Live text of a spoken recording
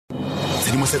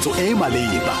tshedimosetso e e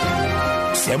maleba,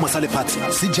 seemo sa lefatshe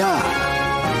se jang,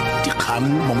 dikgang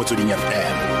mo Motsweding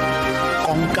FM,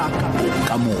 konka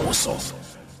bokamoso.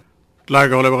 La ka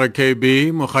go leboga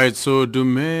KB mogaetso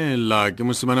dumela ke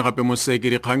Mosimanegape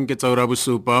Moseki dikgang ke tsa ura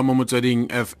bosupa mo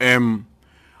Motsweding FM.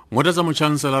 Motlatsa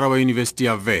Mochnaselara wa University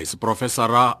Adam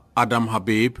Professor Adam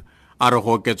Habib a re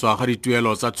go oketswa ga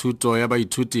dituelo tsa thuto ya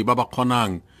baithuti ba ba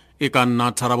kgonang e ka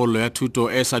nna tharabololo ya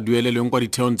thuto e sa duelelweng kwa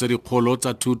ditheong tse dikgolo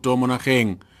tsa thuto mo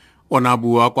nageng. O na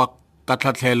bua kwa ka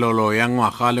tlhatlhelelo ya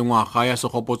ngwaga le ngwaga ya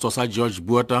segopotso sa George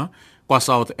Buota kwa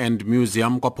South End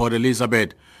Museum kwa Port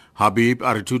Elizabeth. Habib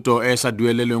a re thuto e sa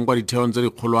duelelweng kwa ditheong tse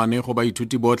dikgolwane go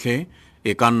baithuti botlhe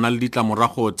e ka nna le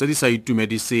ditlamorago tse di sa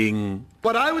itumediseng.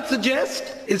 What I would suggest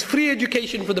is free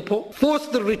education for the poor. Force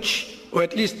the rich, or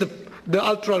at least the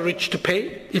ultra-rich, to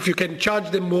pay. If you can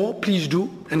charge them more, please do,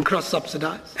 and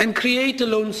cross-subsidize. And create a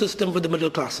loan system for the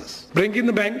middle classes. Bring in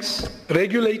the banks,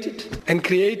 regulate it, and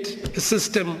create a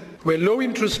system where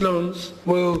low-interest loans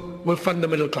will fund the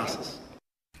middle classes.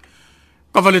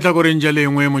 Ka fa letlhakoreng ja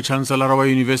lengwe Mochnaselara wa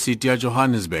University ya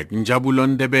Johannesburg Njabulo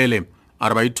Ndebele a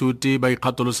re baithuti ba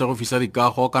ikgatolose go fisa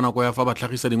dikago ka nako ya fa ba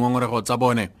tlhagisa dingongorego tsa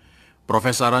bone.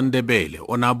 Professor Ndebele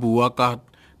o na bua ka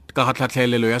ga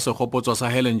tlhatlhelelo ya segopotso sa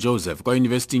Helen Joseph kwa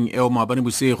University eo maabane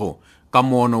bosigo ka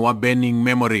moono wa burning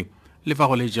memory. Le fa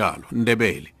go le jalo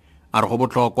Ndebele a re go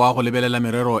botlhokwa go lebelela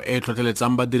merero e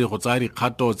tlhotlheletsang badiri go tsaya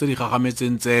dikgato tse di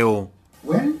gagametseng tseo.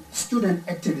 When student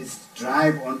activists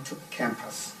drive onto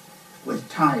campus with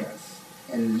tires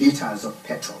and liters of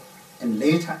petrol, and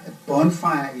later a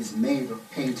bonfire is made of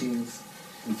paintings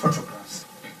and photographs,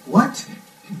 what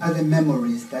are the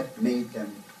memories that made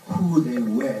them who they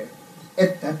were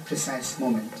at that precise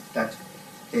moment that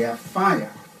their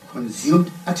fire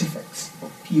consumed artifacts of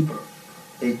people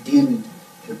they deemed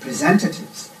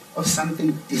representatives of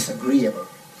something disagreeable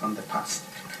from the past?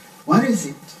 What is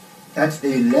it that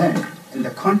they learned in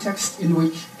the context in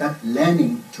which that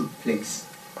learning took place,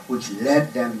 which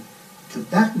led them to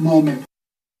that moment?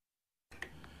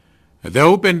 The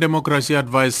Open Democracy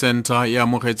Advice Center ya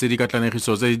amogetse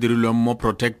dikatlanegiso tse di dirilweng mo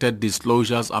Protected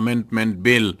Disclosures Amendment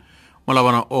Bill.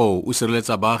 Molawana o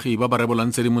sireletsa baagi ba ba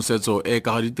rebolang tshedimosetso e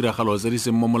ka ga ditiragalo tse di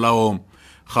seng mo molaong.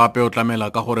 Gape o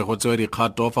tlamela ka gore go tsewe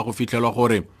dikgato fa go fitlhelwa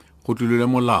gore go tlolilwe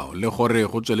molao le gore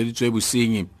go tsweleditswe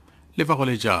bosenyi. Le fa go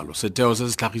le jalo setheo se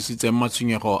se tlhagisitseng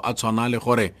matshwenyego a tshwana le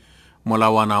gore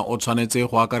molawana o tshwanetse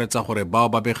go akaretsa gore bao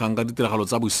ba begang ka ditiragalo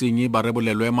tsa bosenyi ba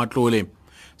rebolelwe matlole.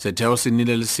 Setheo se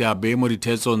nnile le seabe mo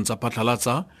dithetsong tsa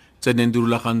phatlhalatsa tse neng di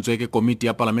rulagantswe ke komiti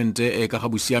ya palamente e ka ga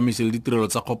bosiamisi le ditirelo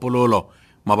tsa kgopololo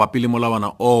mabapi le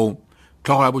molawana o.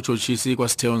 Tlhogo ya botšhotšhisi kwa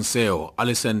setheong seo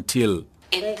Alison Till.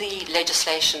 In the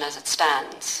legislation as it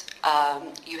stands,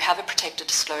 you have a protected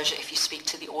disclosure if you speak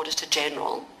to the Auditor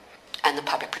General and the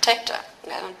Public Protector.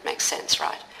 That makes sense,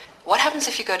 right? What happens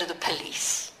if you go to the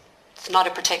police? It's not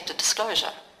a protected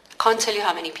disclosure. I can't tell you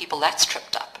how many people that's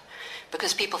tripped up,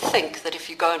 because people think that if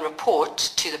you go and report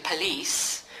to the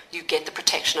police, you get the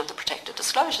protection of the Protected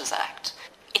Disclosures Act.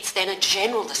 It's then a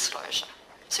general disclosure.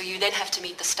 So you then have to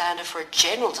meet the standard for a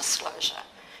general disclosure,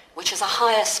 which is a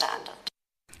higher standard.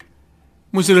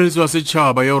 Mosireletsi wa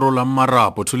setšhaba yo rolang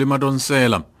marapo Thuli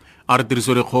Madonsela a re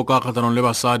tiriso dikgoka kgatlhanong le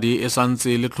basadi e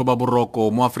santse le tlhoba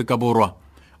boroko mo Aforika Borwa.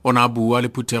 O na bua le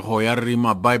phuthego ya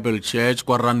Rima Bible Church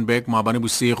kwa Randburg maabane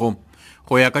bosigo.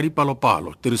 Go ya ka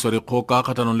dipalopalo tiriso dikgoka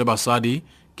kgatlhanong le basadi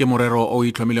ke morero o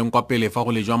itlhomileng kwa pele fa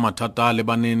go lejwa mathata le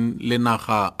baneng le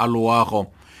naga a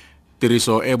loago.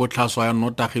 Tiriso e botlhaswa ya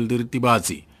nnotagi le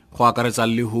diritibatsi go akaretsa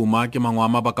le huma ke mangwe a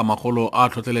mabaka magolo a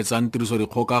tlhotlheletsang tiriso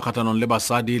dikgoka kgatlhanong le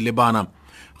basadi le bana.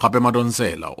 Gape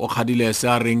Madonsela o kgadile se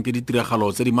a reng ke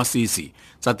ditiragalo tse di masisi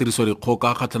tsa tiriso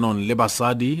dikgoka kgatlhanong le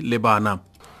basadi le bana.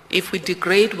 If we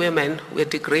degrade women, we're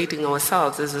degrading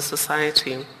ourselves as a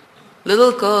society.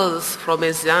 Little girls from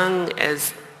as young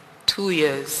as 2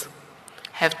 years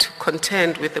have to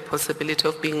contend with the possibility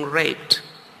of being raped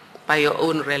by your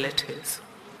own relatives.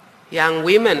 Young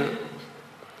women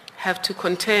have to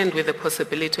contend with the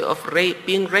possibility of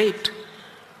being raped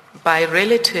by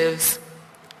relatives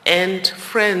and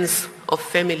friends of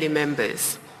family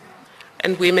members.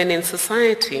 And women in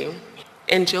society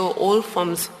endure all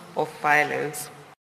forms of violence